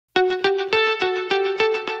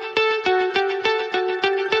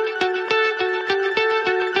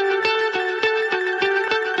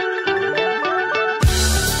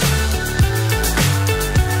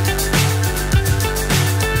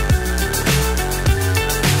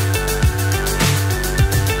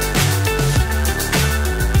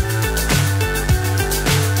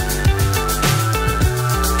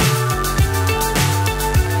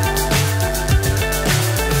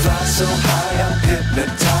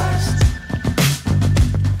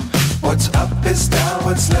up is down,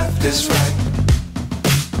 what's left is right.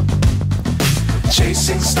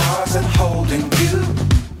 Chasing stars and holding you.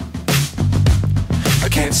 I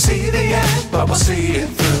can't see the end, but we'll see it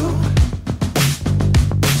through.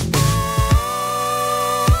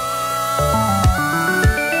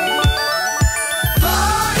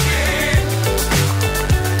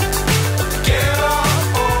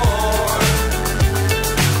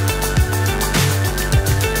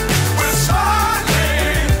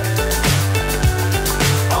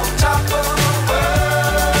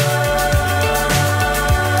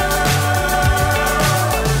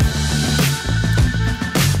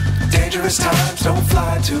 Times don't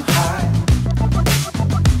fly too high.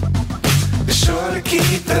 Be sure to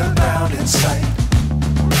keep the ground in sight.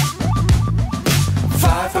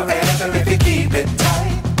 Fly forever if you keep it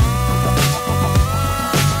tight.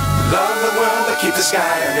 Love the world but keep the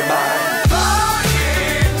sky on your mind.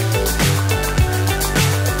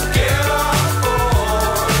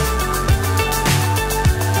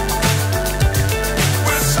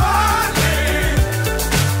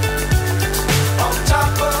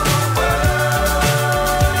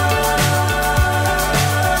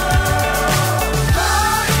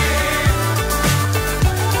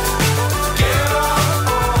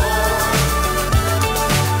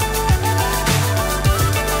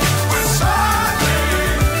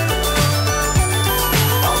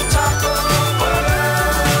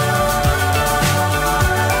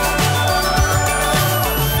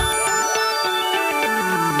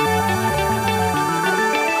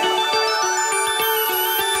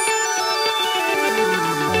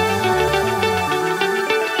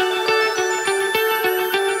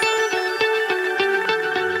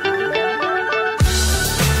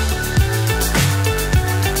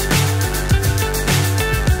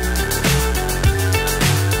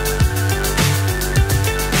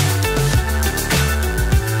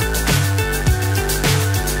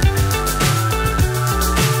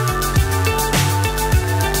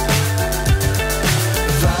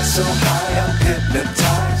 So high I'm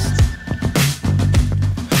hypnotized.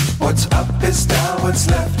 What's up is down, what's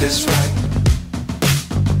left is right.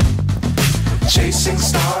 Chasing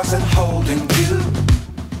stars and holding you.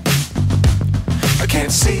 I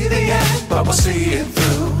can't see the end, but we'll see it through.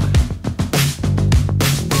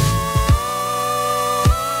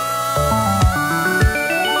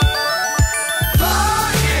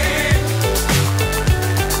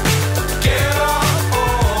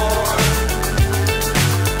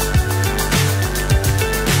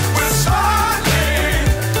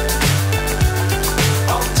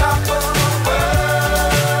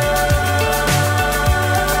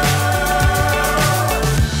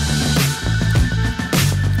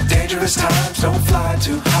 Times don't fly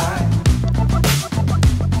too high.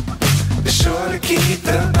 Be sure to keep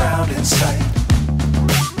the ground in sight.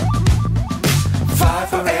 Fly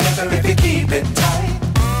forever if you keep it tight.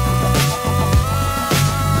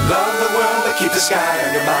 Love the world but keep the sky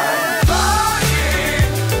on your mind.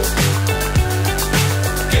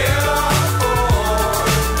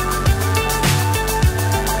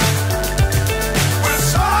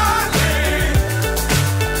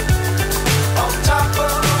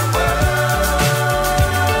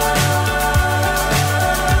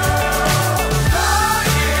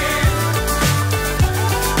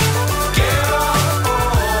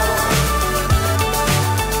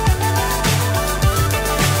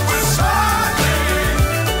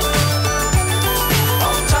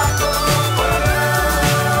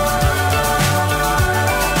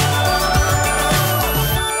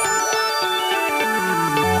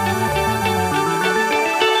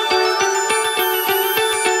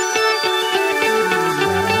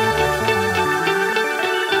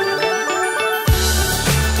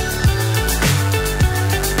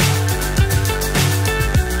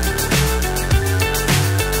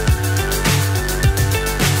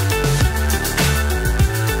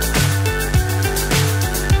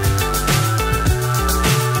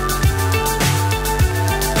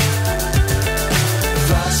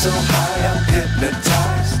 So high I'm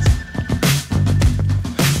hypnotized.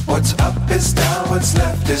 What's up is down, what's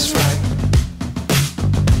left is right.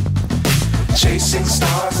 Chasing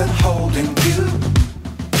stars and holding you.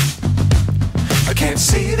 I can't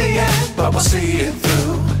see the end, but we'll see it through.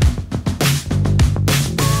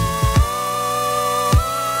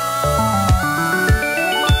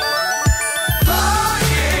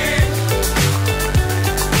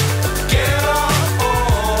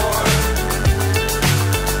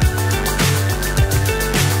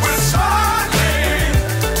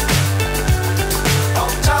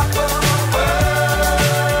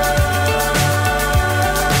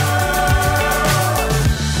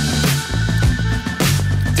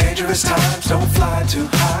 Dangerous times don't fly too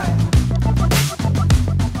high.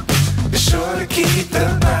 Be sure to keep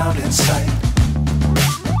the ground in sight.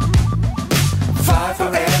 Fly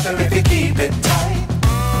forever if you keep it tight.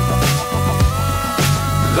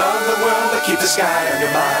 Love the world but keep the sky on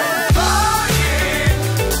your mind.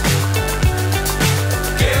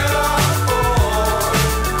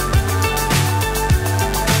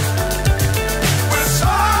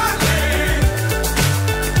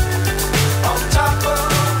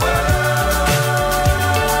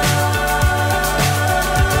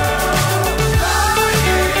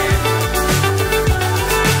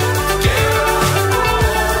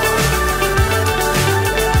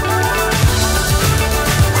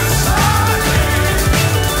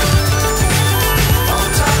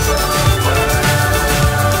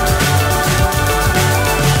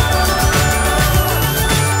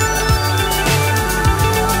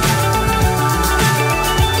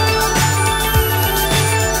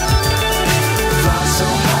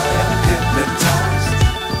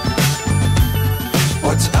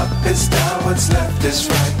 What's left is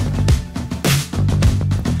right.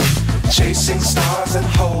 Chasing stars and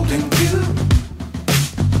holding you.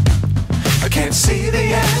 I can't see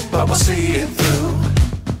the end, but we'll see it through.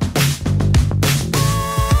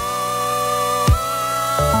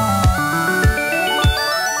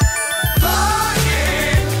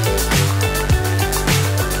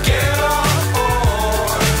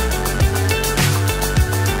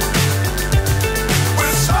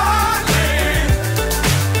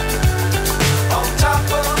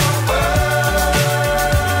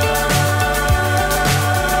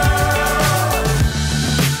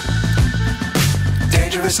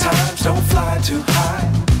 Times don't fly too high.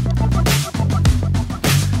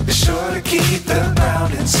 Be sure to keep the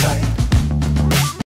ground in sight.